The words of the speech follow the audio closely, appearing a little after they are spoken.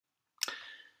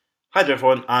Hi there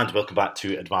everyone and welcome back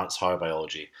to Advanced Higher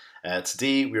Biology.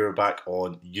 Today we are back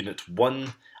on Unit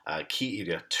 1, Key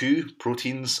Area 2,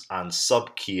 Proteins, and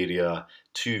Sub-Key Area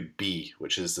 2b,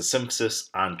 which is the synthesis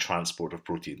and transport of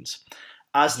proteins.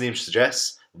 As the name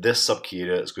suggests, this sub-key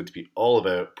area is going to be all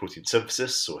about protein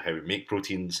synthesis, so how we make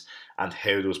proteins, and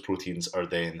how those proteins are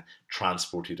then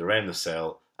transported around the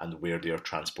cell and where they are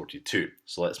transported to.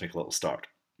 So let's make a little start.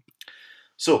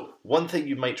 So one thing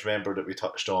you might remember that we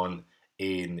touched on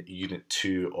in Unit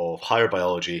 2 of Higher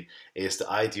Biology is the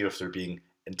idea of there being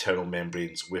internal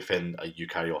membranes within a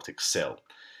eukaryotic cell.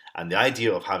 And the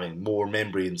idea of having more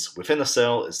membranes within a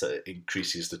cell is that it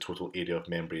increases the total area of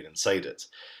membrane inside it.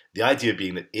 The idea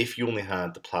being that if you only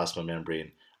had the plasma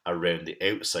membrane around the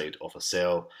outside of a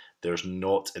cell, there's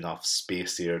not enough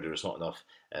space there's not enough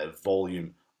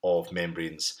volume of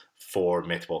membranes for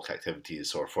metabolic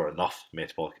activities or for enough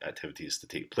metabolic activities to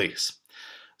take place.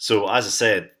 So as I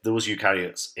said, those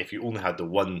eukaryotes, if you only had the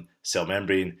one cell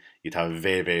membrane, you'd have a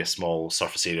very, very small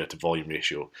surface area to volume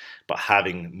ratio. But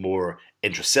having more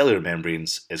intracellular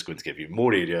membranes is going to give you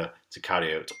more area to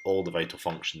carry out all the vital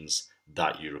functions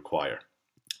that you require.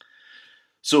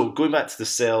 So going back to the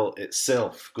cell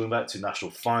itself, going back to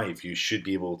National 5, you should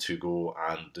be able to go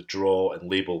and draw and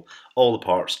label all the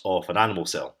parts of an animal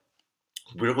cell.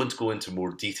 We're going to go into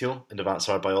more detail in advanced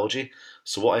higher biology.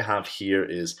 So what I have here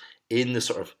is in the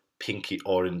sort of pinky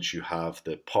orange, you have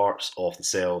the parts of the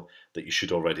cell that you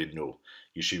should already know.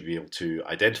 You should be able to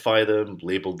identify them,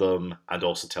 label them, and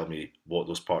also tell me what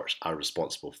those parts are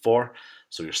responsible for.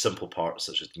 So your simple parts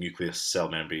such as the nucleus, cell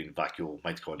membrane, vacuole,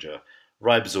 mitochondria,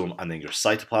 ribosome, and then your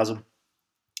cytoplasm.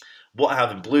 What I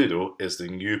have in blue though is the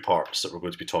new parts that we're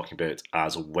going to be talking about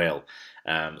as well.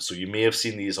 So you may have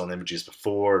seen these on images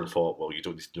before and thought, well, you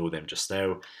don't need to know them just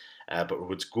now. But we're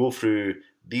going to go through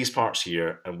these parts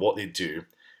here and what they do.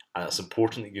 And it's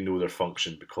important that you know their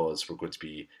function because we're going to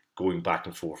be going back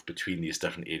and forth between these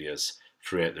different areas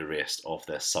throughout the rest of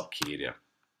this sub-key area.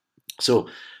 So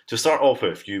to start off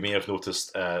with, you may have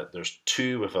noticed there's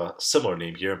two with a similar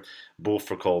name here. Both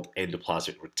are called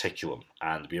endoplasmic reticulum,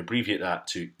 and we abbreviate that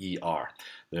to ER.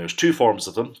 There's two forms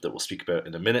of them that we'll speak about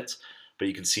in a minute, but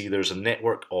you can see there's a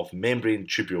network of membrane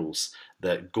tubules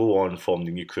that go on from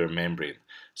the nuclear membrane.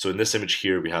 So in this image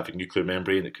here, we have a nuclear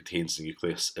membrane that contains the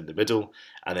nucleus in the middle,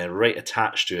 and then right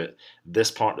attached to it, this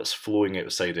part that's flowing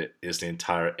outside it is the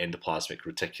entire endoplasmic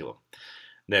reticulum.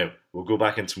 Now, we'll go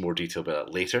back into more detail about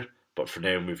that later, but for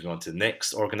now, moving on to the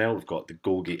next organelle, we've got the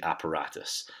Golgi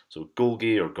apparatus. So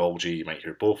Golgi or Golgi, you might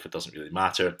hear both, it doesn't really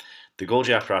matter. The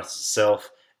Golgi apparatus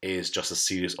itself is just a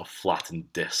series of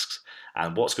flattened discs.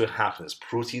 And what's going to happen is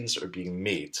proteins that are being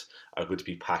made are going to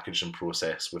be packaged and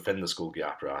processed within this Golgi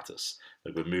apparatus.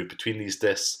 They're going to move between these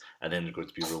discs and then they're going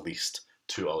to be released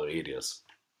to other areas.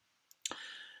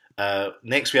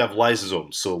 Next we have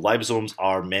lysosomes. So lysosomes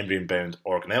are membrane-bound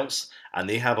organelles and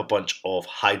they have a bunch of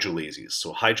hydrolases.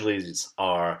 So hydrolases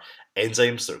are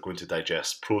enzymes that are going to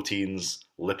digest proteins,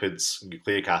 lipids,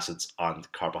 nucleic acids and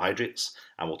carbohydrates,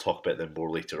 and we'll talk about them more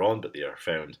later on, but they are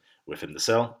found within the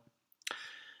cell.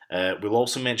 We'll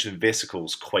also mention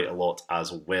vesicles quite a lot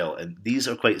as well, and these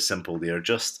are quite simple. They are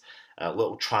just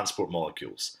little transport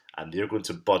molecules, and they're going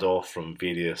to bud off from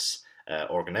various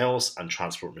organelles and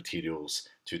transport materials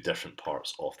to different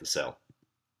parts of the cell.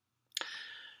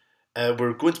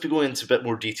 We're going to be going into a bit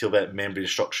more detail about membrane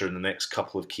structure in the next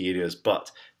couple of key areas,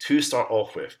 but to start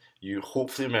off with, you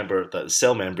hopefully remember that the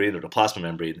cell membrane or the plasma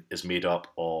membrane is made up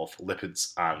of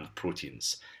lipids and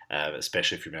proteins,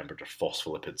 especially if you remember there are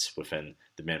phospholipids within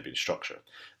the membrane structure.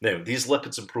 Now, these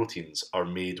lipids and proteins are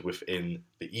made within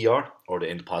the ER or the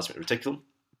endoplasmic reticulum,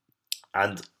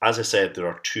 and as I said, there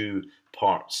are two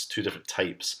parts, two different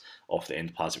types of the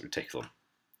endoplasmic reticulum.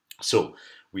 So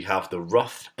we have the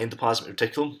rough endoplasmic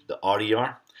reticulum, the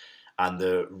RER, and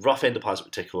the rough endoplasmic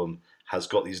reticulum has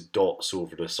got these dots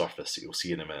over the surface that you'll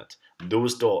see in a minute.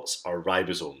 Those dots are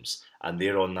ribosomes, and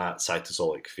they're on that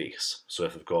cytosolic face. So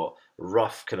if they've got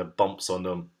rough kind of bumps on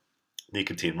them, they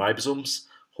contain ribosomes.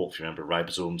 Hopefully remember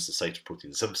ribosomes, the site of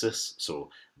protein synthesis. So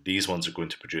these ones are going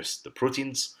to produce the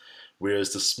proteins.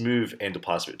 Whereas the smooth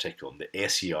endoplasmic reticulum, the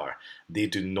SER, they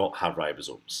do not have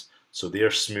ribosomes. So they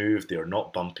are smooth, they are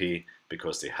not bumpy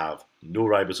because they have no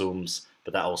ribosomes,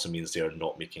 but that also means they are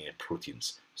not making any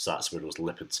proteins. So that's where those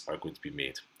lipids are going to be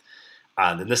made.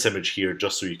 And in this image here,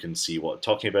 just so you can see what I'm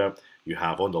talking about, you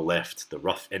have on the left the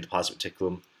rough endoplasmic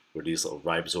reticulum, where these little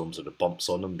ribosomes are the bumps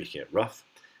on them, making it rough.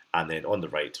 And then on the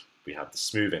right, we have the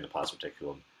smooth endoplasmic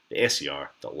reticulum, the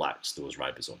SER, that lacks those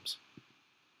ribosomes.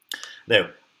 Now,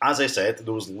 as I said,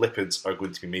 those lipids are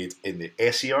going to be made in the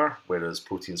SER, whereas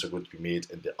proteins are going to be made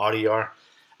in the RER.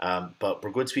 but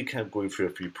we're going to be kind of going through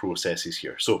a few processes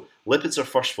here. So lipids are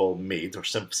first of all made or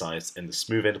synthesized in the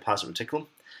smooth endoplasmic reticulum,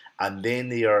 and then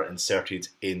they are inserted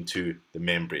into the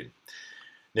membrane.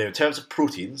 Now, in terms of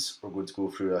proteins, we're going to go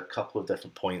through a couple of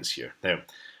different points here. Now,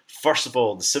 first of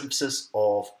all, the synthesis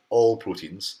of all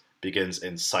proteins begins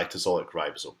in cytosolic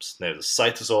ribosomes. Now, the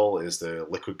cytosol is the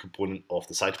liquid component of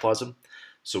the cytoplasm.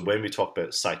 So when we talk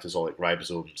about cytosolic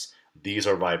ribosomes, these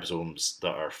are ribosomes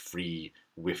that are free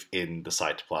within the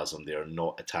cytoplasm. They are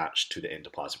not attached to the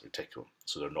endoplasmic reticulum,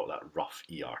 so they're not that rough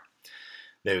ER.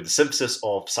 Now, the synthesis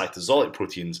of cytosolic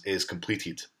proteins is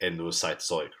completed in those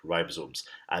cytosolic ribosomes,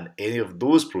 and any of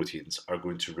those proteins are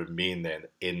going to remain then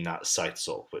in that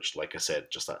cytosol, which, like I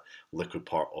said, just that liquid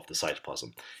part of the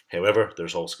cytoplasm. However,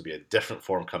 there's also going to be a different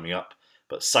form coming up,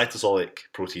 but cytosolic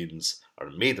proteins are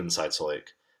made in cytosolic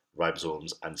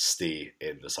ribosomes and stay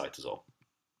in the cytosol.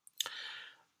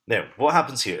 Now, what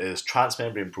happens here is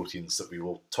transmembrane proteins that we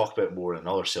will talk about more in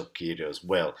another cell key area as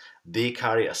well, they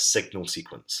carry a signal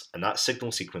sequence, and that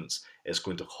signal sequence is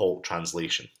going to halt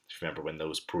translation, if you remember when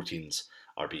those proteins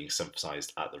are being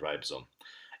synthesized at the ribosome.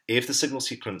 If the signal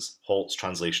sequence halts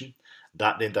translation,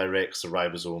 that then directs the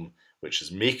ribosome, which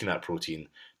is making that protein,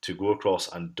 to go across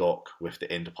and dock with the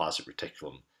endoplasmic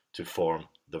reticulum to form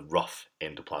the rough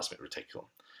endoplasmic reticulum.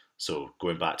 So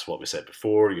going back to what we said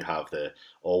before, you have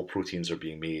all proteins are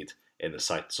being made in the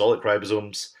cytosolic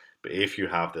ribosomes, but if you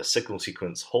have the signal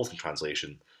sequence halting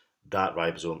translation, that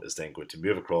ribosome is then going to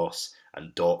move across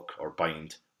and dock or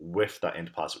bind with that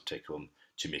endoplasmic reticulum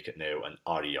to make it now an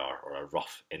RER, or a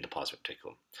rough endoplasmic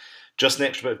reticulum. Just an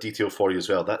extra bit of detail for you as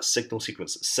well, that signal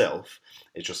sequence itself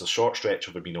is just a short stretch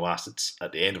of amino acids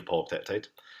at the end of polypeptide,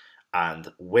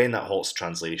 and when that halts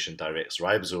translation directs the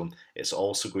ribosome, it's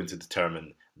also going to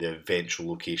determine the eventual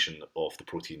location of the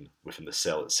protein within the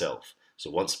cell itself. So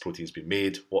once the protein's been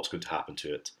made, what's going to happen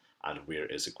to it and where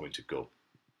is it going to go?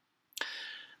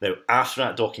 Now, after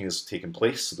that docking has taken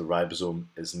place, so the ribosome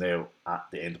is now at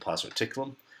the endoplasmic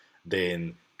reticulum,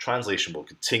 then translation will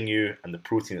continue and the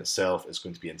protein itself is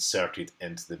going to be inserted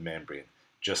into the membrane,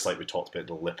 just like we talked about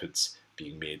the lipids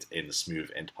being made in the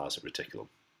smooth endoplasmic reticulum.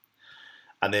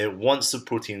 And then once the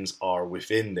proteins are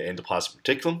within the endoplasmic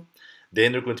reticulum,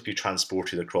 then they're going to be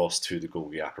transported across to the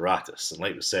Golgi apparatus. And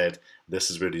like we said, this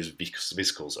is where these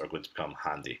vesicles are going to become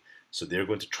handy. So they're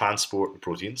going to transport the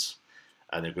proteins,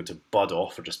 and they're going to bud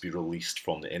off or just be released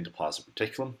from the endoplasmic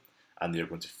reticulum, and they're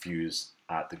going to fuse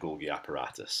at the Golgi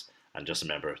apparatus. And just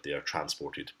remember, they are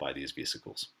transported by these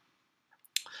vesicles.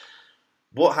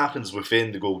 What happens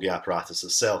within the Golgi apparatus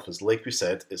itself is, like we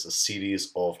said, it's a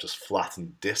series of just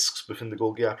flattened discs within the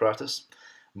Golgi apparatus.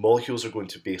 Molecules are going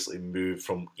to basically move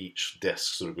from each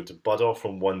disc. So they're going to bud off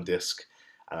from one disc,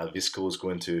 and a vesicle is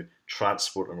going to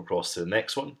transport them across to the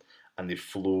next one, and they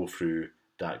flow through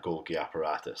that Golgi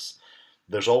apparatus.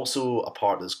 There's also a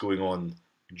part that's going on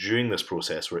during this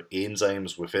process where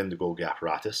enzymes within the Golgi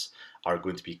apparatus are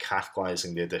going to be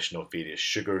catalyzing the addition of various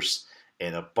sugars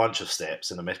in a bunch of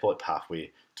steps in a metabolic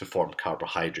pathway to form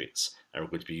carbohydrates, and we're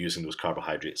going to be using those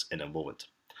carbohydrates in a moment.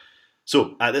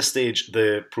 So at this stage,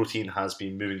 the protein has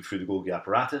been moving through the Golgi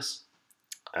apparatus,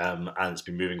 and it's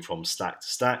been moving from stack to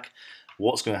stack.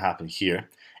 What's going to happen here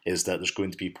is that there's going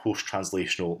to be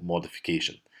post-translational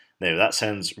modification. Now that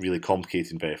sounds really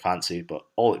complicated and very fancy, but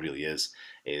all it really is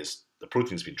the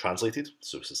protein's been translated,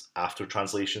 so this is after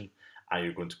translation, and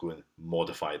you're going to go and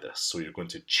modify this. So you're going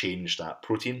to change that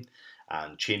protein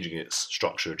and changing its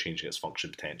structure, changing its function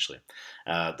potentially.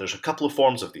 There's a couple of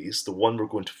forms of these. The one we're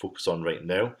going to focus on right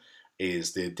now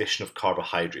is the addition of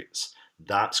carbohydrates.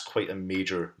 That's quite a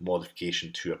major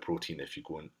modification to a protein if you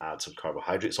go and add some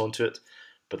carbohydrates onto it,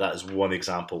 but that is one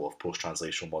example of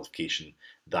post-translational modification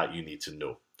that you need to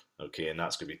know. Okay, and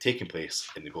that's going to be taking place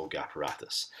in the Golgi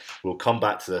apparatus. We'll come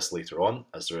back to this later on,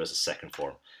 as there is a second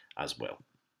form as well.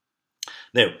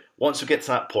 Now, once we get to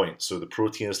that point, so the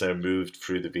protein is now moved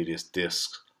through the various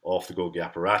discs of the Golgi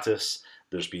apparatus,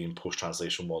 there's been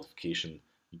post-translational modification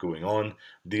going on.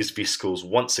 These vesicles,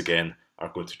 once again, are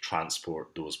going to transport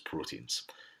those proteins.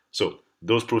 So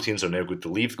those proteins are now going to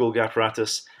leave the Golgi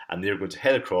apparatus, and they're going to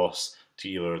head across to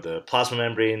either the plasma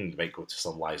membrane, they might go to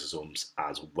some lysosomes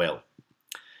as well.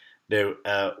 Now,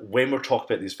 when we're talking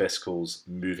about these vesicles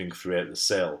moving throughout the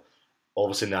cell,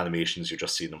 obviously in the animations you're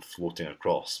just seeing them floating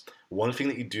across. One thing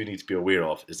that you do need to be aware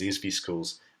of is these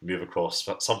vesicles move across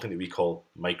something that we call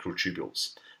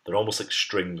microtubules. They're almost like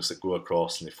strings that go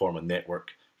across and they form a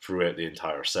network throughout the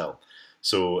entire cell.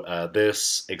 So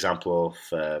this example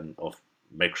of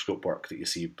microscope work that you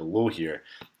see below here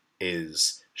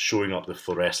is showing up the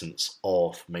fluorescence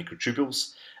of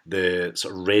microtubules. The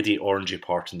sort of reddy orangey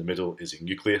part in the middle is a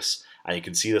nucleus, and you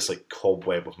can see this like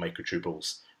cobweb of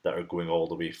microtubules that are going all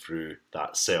the way through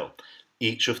that cell.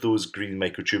 Each of those green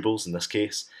microtubules, in this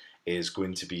case, is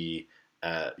going to be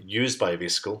used by a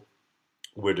vesicle,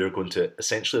 where they're going to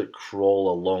essentially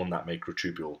crawl along that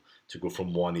microtubule to go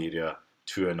from one area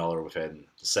to another within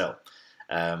the cell.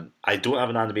 I don't have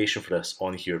an animation for this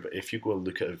on here, but if you go and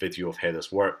look at a video of how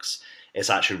this works, it's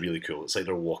actually really cool. It's like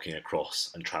they're walking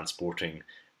across and transporting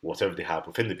whatever they have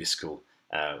within the vesicle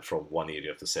from one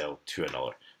area of the cell to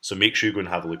another. So make sure you go and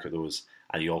have a look at those,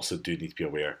 and you also do need to be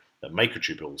aware that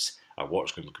microtubules are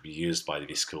what's going to be used by the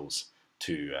vesicles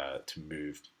to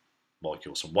move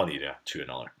molecules from one area to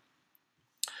another.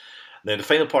 Now the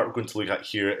final part we're going to look at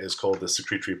here is called the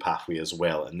secretory pathway as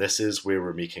well, and this is where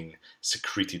we're making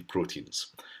secreted proteins.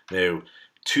 Now,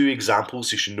 two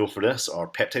examples you should know for this are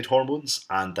peptide hormones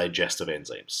and digestive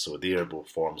enzymes. So they are both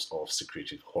forms of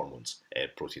secreted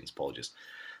proteins, apologies.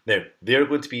 Now, they're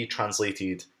going to be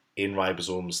translated in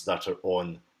ribosomes that are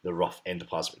on the rough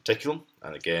endoplasmic reticulum,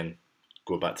 and again,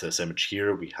 go back to this image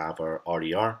here, we have our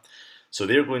RER. So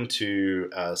they're going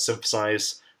to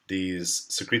synthesize these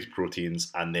secreted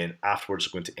proteins, and then afterwards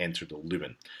are going to enter the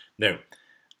lumen. Now,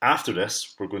 after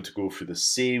this, we're going to go through the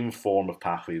same form of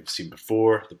pathway we've seen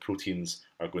before. The proteins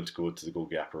are going to go to the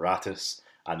Golgi apparatus,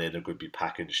 and then they're going to be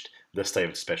packaged, this time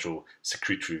in special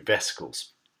secretory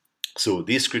vesicles. So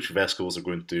these secretory vesicles are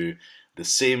going to do the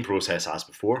same process as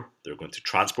before. They're going to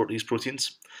transport these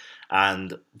proteins,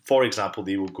 and for example,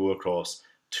 they will go across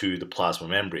to the plasma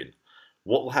membrane.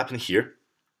 What will happen here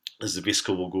is the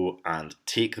vesicle will go and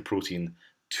take the protein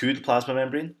to the plasma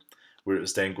membrane, where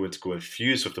it's then going to go and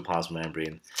fuse with the plasma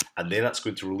membrane, and then that's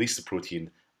going to release the protein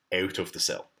out of the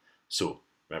cell. So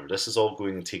remember, this is all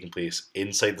going and taking place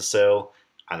inside the cell,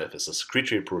 and if it's a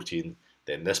secretory protein,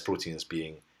 then this protein is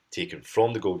being taken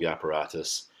from the Golgi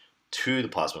apparatus to the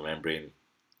plasma membrane.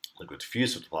 They're going to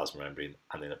fuse with the plasma membrane,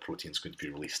 and then the protein is going to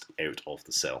be released out of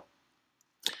the cell.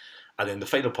 And then the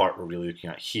final part we're really looking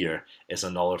at here is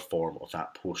another form of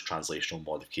that post-translational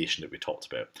modification that we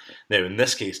talked about. Now, in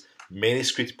this case, many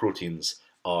secreted proteins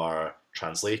are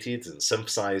translated and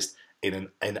synthesized in an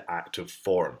inactive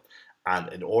form.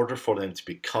 And in order for them to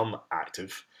become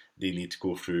active, they need to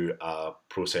go through a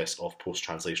process of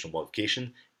post-translational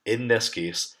modification. In this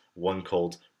case, one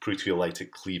called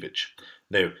proteolytic cleavage.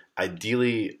 Now, the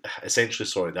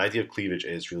idea of cleavage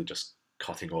is really just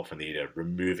cutting off an area,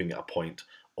 removing a point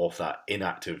of that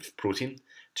inactive protein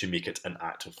to make it an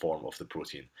active form of the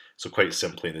protein. So quite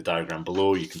simply, in the diagram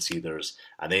below, you can see there's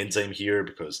an enzyme here,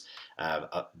 because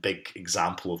a big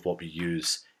example of what we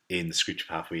use in the secretory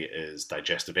pathway is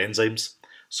digestive enzymes.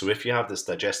 So if you have this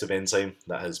digestive enzyme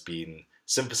that has been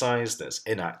synthesized, that's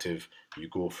inactive, you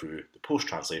go through the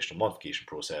post-translational modification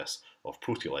process of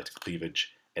proteolytic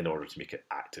cleavage in order to make it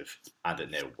active, and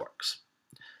it now works.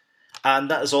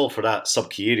 And that is all for that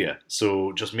sub-key area.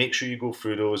 So just make sure you go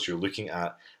through those. You're looking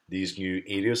at these new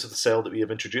areas of the cell that we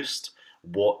have introduced,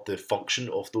 what the function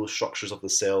of those structures of the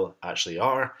cell actually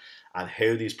are, and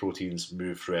how these proteins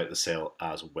move throughout the cell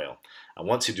as well. And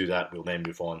once you do that, we'll then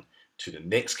move on to the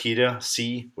next key area,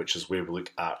 C, which is where we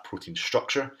look at protein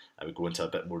structure, and we go into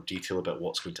a bit more detail about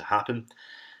what's going to happen.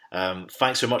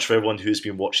 Thanks so much for everyone who's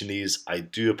been watching these. I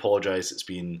do apologise, it's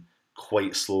been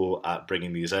quite slow at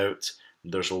bringing these out.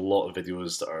 There's a lot of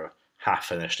videos that are half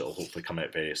finished that will hopefully come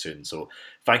out very soon. So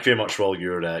thank you very much for all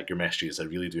your messages. I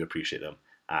really do appreciate them.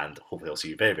 And hopefully I'll see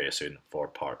you very, very soon for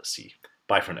part C.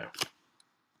 Bye for now.